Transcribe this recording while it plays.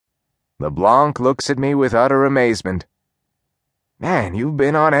LeBlanc looks at me with utter amazement. Man, you've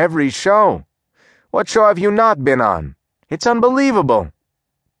been on every show. What show have you not been on? It's unbelievable.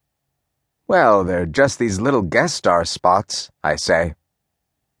 Well, they're just these little guest star spots, I say.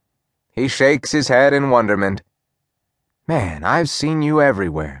 He shakes his head in wonderment. Man, I've seen you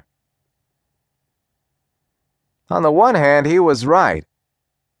everywhere. On the one hand, he was right.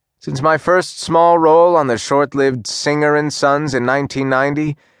 Since my first small role on the short-lived Singer and Sons in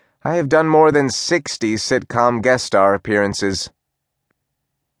 1990, I have done more than 60 sitcom guest star appearances.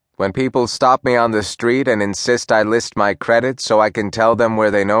 When people stop me on the street and insist I list my credits so I can tell them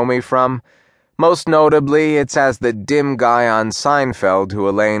where they know me from, most notably it's as the dim guy on Seinfeld who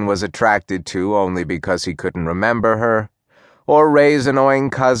Elaine was attracted to only because he couldn't remember her, or Ray's annoying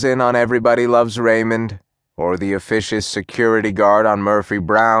cousin on Everybody Loves Raymond, or the officious security guard on Murphy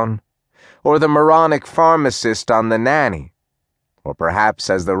Brown, or the moronic pharmacist on The Nanny, or perhaps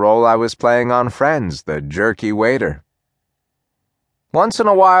as the role I was playing on Friends, the jerky waiter. Once in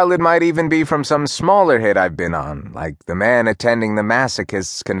a while it might even be from some smaller hit I've been on, like the man attending the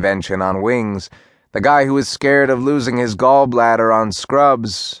masochists convention on Wings, the guy who was scared of losing his gallbladder on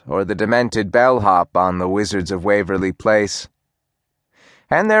Scrubs, or the demented bellhop on The Wizards of Waverly Place.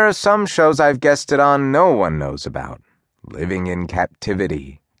 And there are some shows I've guested on no one knows about. Living in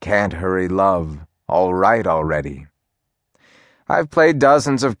Captivity, Can't Hurry Love, All Right Already. I've played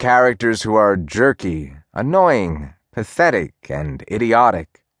dozens of characters who are jerky, annoying, pathetic, and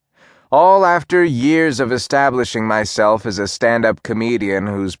idiotic, all after years of establishing myself as a stand-up comedian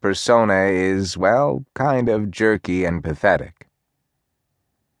whose persona is, well, kind of jerky and pathetic.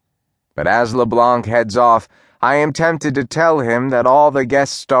 But as LeBlanc heads off, I am tempted to tell him that all the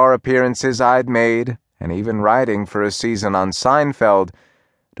guest star appearances I'd made, and even writing for a season on Seinfeld,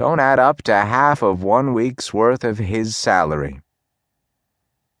 don't add up to half of 1 week's worth of his salary.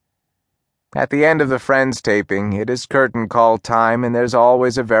 At the end of the Friends taping, it is curtain call time and there's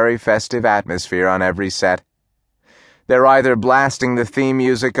always a very festive atmosphere on every set. They're either blasting the theme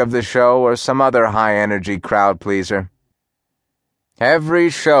music of the show or some other high-energy crowd pleaser. Every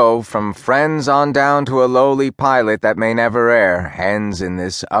show, from Friends on down to a lowly pilot that may never air, ends in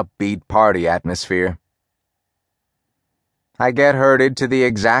this upbeat party atmosphere. I get herded to the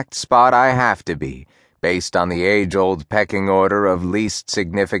exact spot I have to be, based on the age-old pecking order of least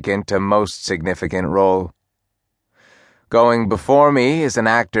significant to most significant role. Going before me is an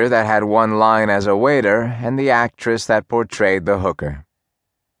actor that had one line as a waiter and the actress that portrayed the hooker.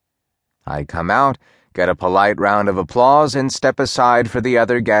 I come out, get a polite round of applause, and step aside for the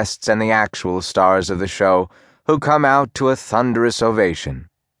other guests and the actual stars of the show, who come out to a thunderous ovation.